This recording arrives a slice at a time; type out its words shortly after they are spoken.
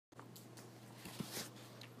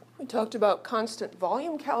We talked about constant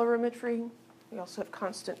volume calorimetry. We also have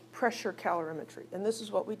constant pressure calorimetry, and this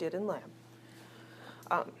is what we did in lab.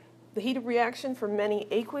 The heat of reaction for many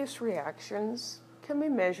aqueous reactions can be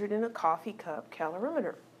measured in a coffee cup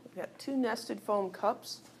calorimeter. We've got two nested foam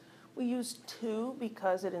cups. We use two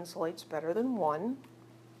because it insulates better than one.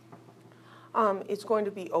 It's going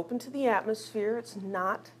to be open to the atmosphere. It's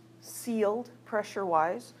not sealed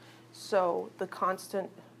pressure-wise, so the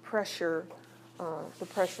constant pressure, the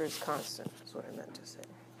pressure is constant, is what I meant to say.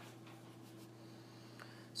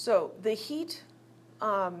 So the heat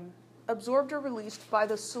absorbed or released by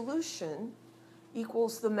the solution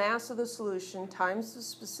equals the mass of the solution times the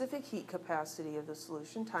specific heat capacity of the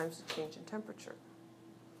solution times the change in temperature.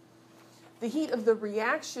 The heat of the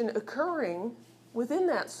reaction occurring within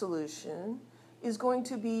that solution is going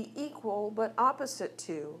to be equal but opposite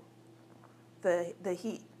to the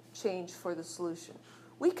heat change for the solution.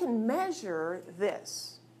 We can measure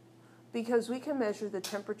this because we can measure the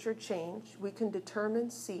temperature change, we can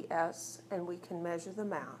determine CS, and we can measure the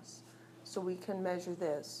mass. So we can measure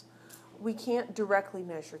this. We can't directly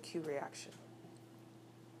measure Q reaction.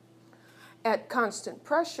 At constant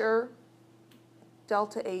pressure,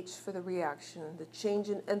 delta H for the reaction, the change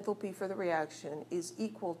in enthalpy for the reaction is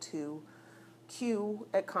equal to Q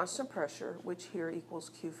at constant pressure, which here equals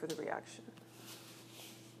Q for the reaction.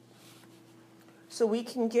 So we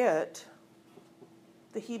can get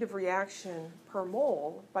the heat of reaction per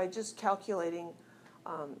mole by just calculating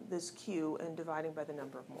this Q and dividing by the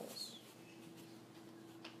number of moles.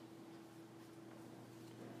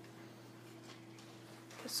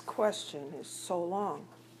 This question is so long.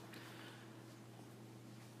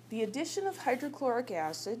 The addition of hydrochloric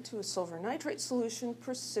acid to a silver nitrate solution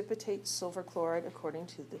precipitates silver chloride according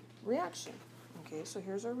to the reaction. Okay, so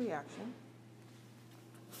here's our reaction.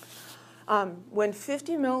 When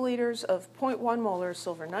 50 milliliters of 0.1 molar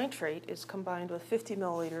silver nitrate is combined with 50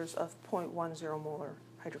 milliliters of 0.10 molar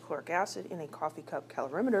hydrochloric acid in a coffee cup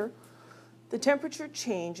calorimeter, the temperature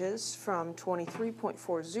changes from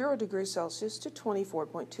 23.40 degrees Celsius to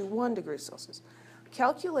 24.21 degrees Celsius.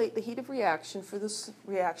 Calculate the heat of reaction for this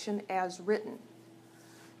reaction as written.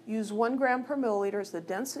 Use 1 gram per milliliter as the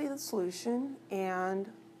density of the solution, and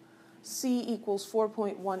C equals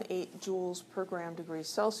 4.18 joules per gram degrees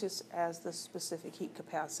Celsius as the specific heat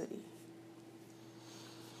capacity.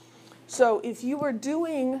 So if you were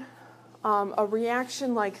doing a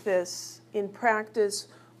reaction like this in practice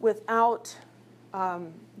without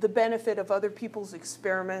the benefit of other people's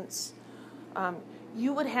experiments,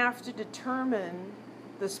 you would have to determine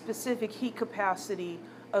the specific heat capacity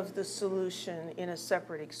of the solution in a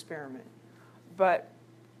separate experiment. But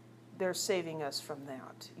they're saving us from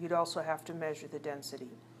that. You'd also have to measure the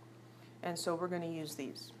density. And so we're going to use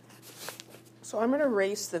these. So I'm going to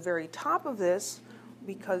erase the very top of this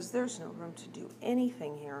because there's no room to do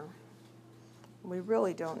anything here. We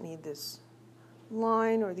really don't need this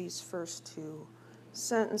line or these first two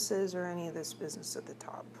sentences or any of this business at the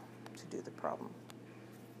top to do the problem.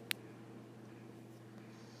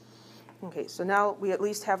 Okay, so now we at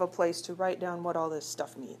least have a place to write down what all this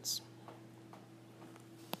stuff means.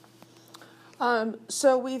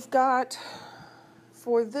 So we've got,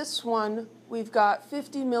 for this one, we've got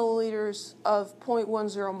 50 milliliters of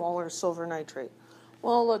 0.10 molar silver nitrate.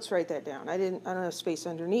 Well, let's write that down. I don't have space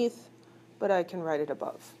underneath, but I can write it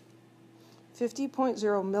above. 50.0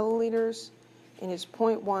 milliliters, and it's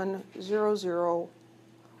 0.100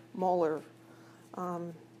 molar.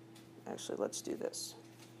 Actually, let's do this.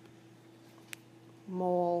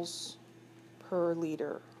 Moles per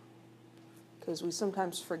liter, because we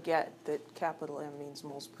sometimes forget that capital M means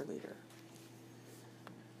moles per liter.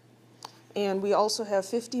 And we also have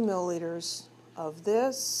 50 milliliters of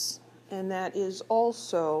this, and that is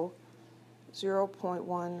also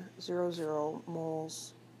 0.100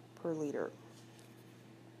 moles per liter.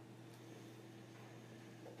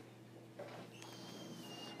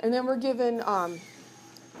 And then we're given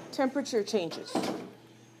temperature changes.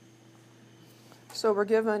 So we're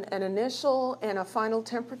given an initial and a final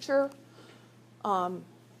temperature. I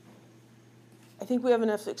think we have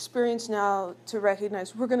enough experience now to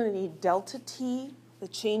recognize we're going to need delta T, the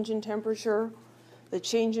change in temperature. The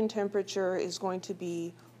change in temperature is going to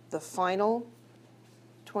be the final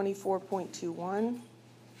 24.21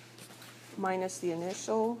 minus the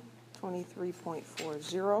initial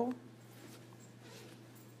 23.40.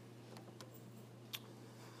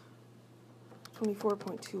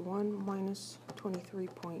 24.21 minus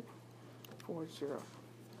 23.40.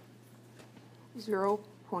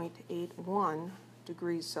 0.81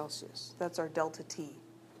 degrees Celsius. That's our delta T.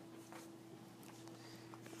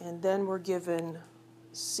 And then we're given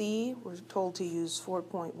C, we're told to use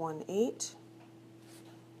 4.18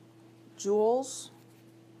 joules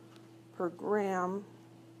per gram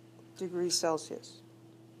degrees Celsius.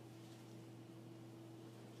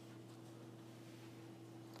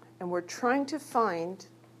 And we're trying to find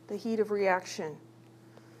the heat of reaction.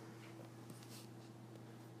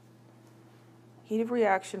 Heat of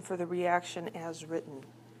reaction for the reaction as written.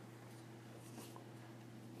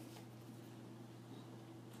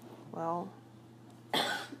 Well,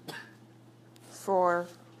 for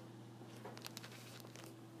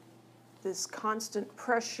this constant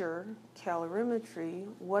pressure calorimetry,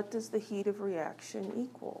 what does the heat of reaction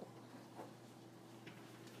equal?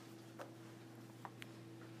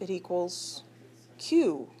 It equals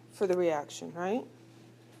Q for the reaction, right?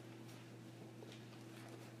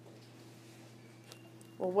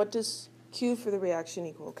 Well, what does Q for the reaction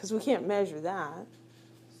equal? Because we can't measure that.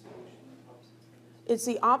 It's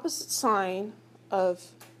the opposite sign of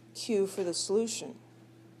Q for the solution.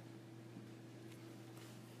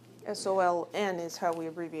 SOLN is how we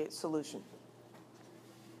abbreviate solution.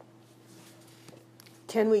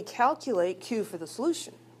 Can we calculate Q for the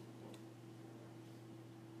solution?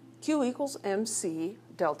 Q equals MC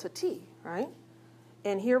delta T, right?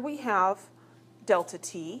 And here we have delta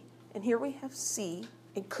T, and here we have C.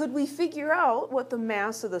 And could we figure out what the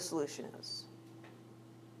mass of the solution is?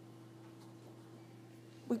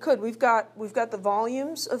 We could. We've got the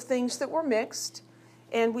volumes of things that were mixed,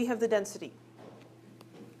 and we have the density.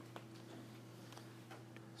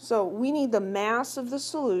 So we need the mass of the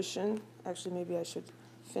solution. Actually, maybe I should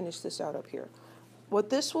finish this out up here. What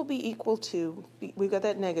this will be equal to, we've got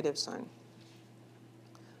that negative sign.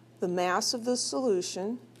 The mass of the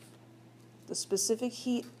solution, the specific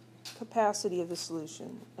heat capacity of the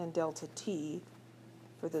solution, and delta T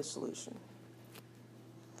for the solution.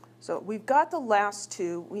 So we've got the last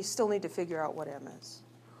two. We still need to figure out what M is.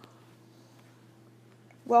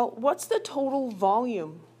 Well, what's the total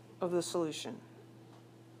volume of the solution?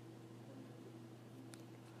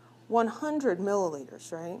 100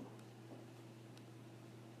 milliliters, right?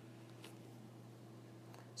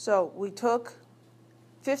 So we took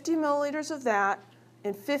 50 milliliters of that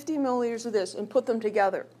and 50 milliliters of this and put them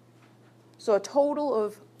together. So a total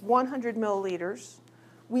of 100 milliliters.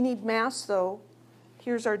 We need mass, though.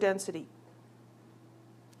 Here's our density.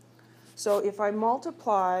 So if I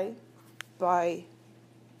multiply by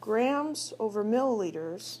grams over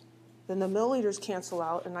milliliters, then the milliliters cancel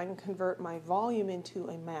out, and I can convert my volume into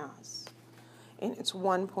a mass. And it's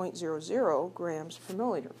 1.00 grams per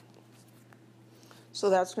milliliter. So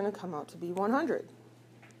that's going to come out to be 100.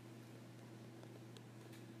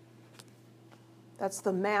 That's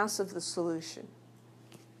the mass of the solution.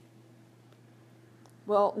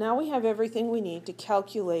 Well, now we have everything we need to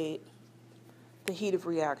calculate the heat of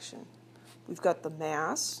reaction. We've got the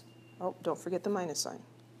mass. Oh, don't forget the minus sign.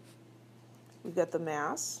 We've got the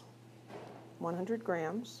mass, 100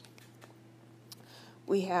 grams.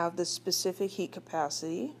 We have the specific heat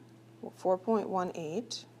capacity,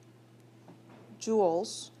 4.18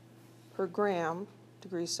 joules per gram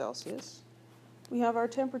degrees Celsius. We have our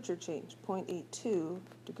temperature change, 0.82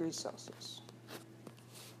 degrees Celsius.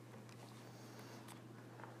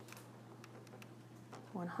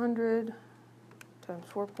 100 times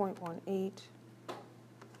 4.18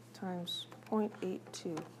 times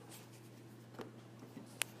 0.82.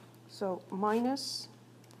 So minus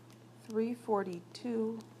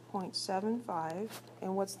 342.75.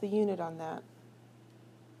 And what's the unit on that?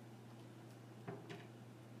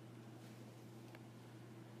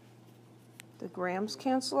 The grams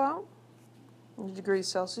cancel out, and the degrees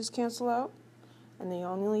Celsius cancel out, and the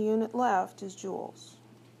only unit left is joules.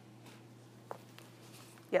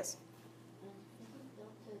 Yes? Isn't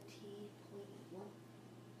delta T 0.1?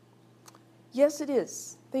 Yes, it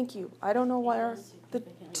is. Thank you. I don't know why our...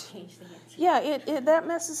 Yeah, that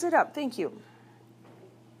messes it up. Thank you.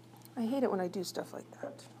 I hate it when I do stuff like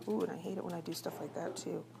that. Ooh, and I hate it when I do stuff like that,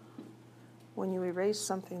 too. When you erase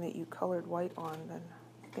something that you colored white on, then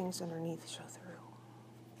things underneath show through.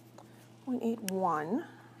 0.81,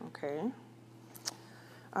 okay.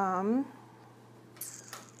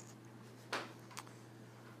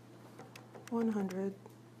 100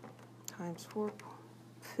 times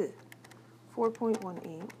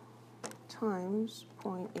 4.18 times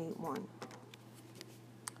 0.81.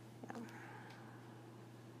 Yeah.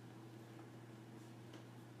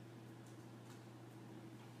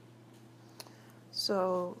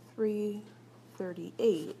 So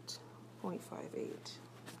 338.58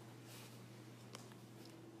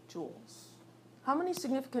 joules. How many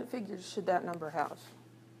significant figures should that number have?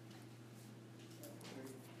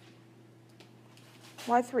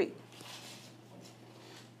 Why 3?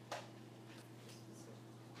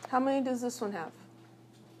 How many does this one have?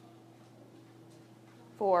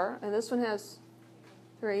 4, and this one has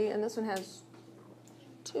 3, and this one has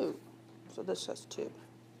 2. So this has 2.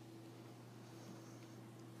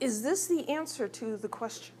 Is this the answer to the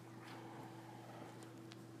question?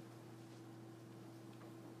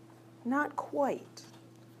 Not quite.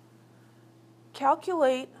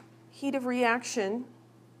 Calculate heat of reaction.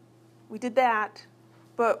 We did that,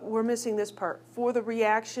 but we're missing this part. For the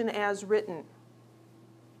reaction as written.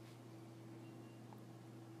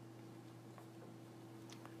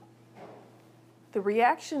 The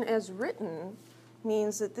reaction as written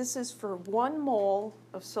means that this is for 1 mole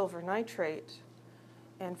of silver nitrate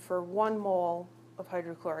and for 1 mole of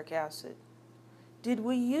hydrochloric acid. Did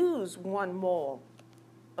we use 1 mole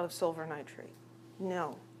of silver nitrate?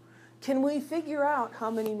 No. Can we figure out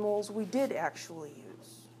how many moles we did actually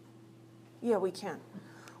use? Yeah, we can.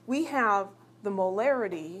 We have the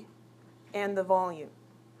molarity and the volume.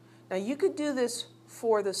 Now you could do this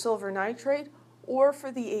for the silver nitrate or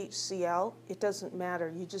for the HCl. It doesn't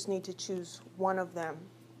matter. You just need to choose one of them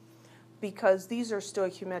because these are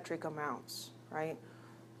stoichiometric amounts, right?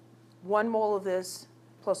 1 mole of this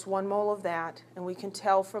plus 1 mole of that, and we can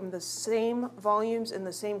tell from the same volumes and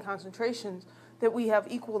the same concentrations that we have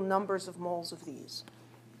equal numbers of moles of these.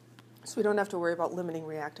 So we don't have to worry about limiting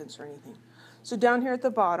reactants or anything. So down here at the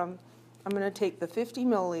bottom, I'm going to take the 50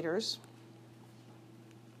 milliliters,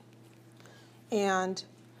 and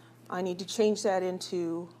I need to change that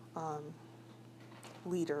into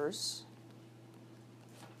liters.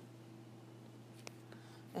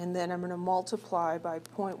 And then I'm going to multiply by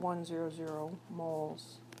 0.100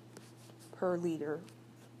 moles per liter.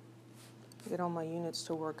 Get all my units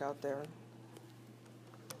to work out there.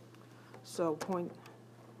 So 0.05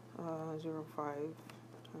 times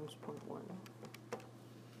 0.1.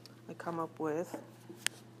 I come up with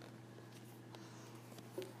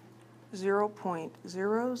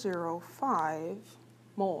 0.005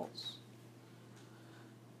 moles.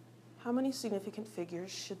 How many significant figures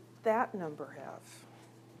should that number have?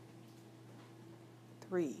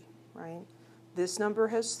 3, right? This number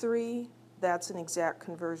has 3. That's an exact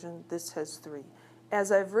conversion. This has 3.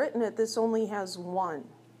 As I've written it, this only has 1.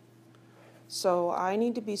 So I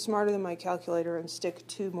need to be smarter than my calculator and stick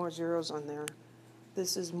 2 more zeros on there.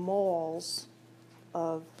 This is moles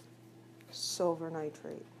of silver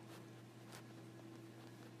nitrate.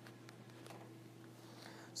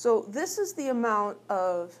 So this is the amount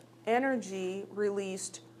of energy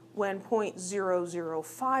released when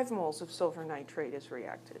 0.005 moles of silver nitrate is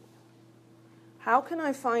reacted. How can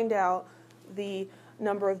I find out the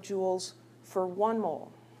number of joules for 1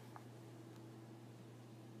 mole?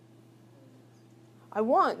 I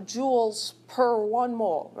want joules per 1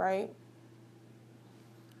 mole, right?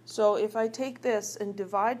 So if I take this and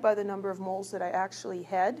divide by the number of moles that I actually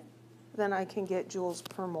had, then I can get joules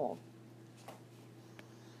per mole.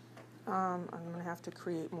 I'm going to have to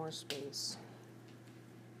create more space.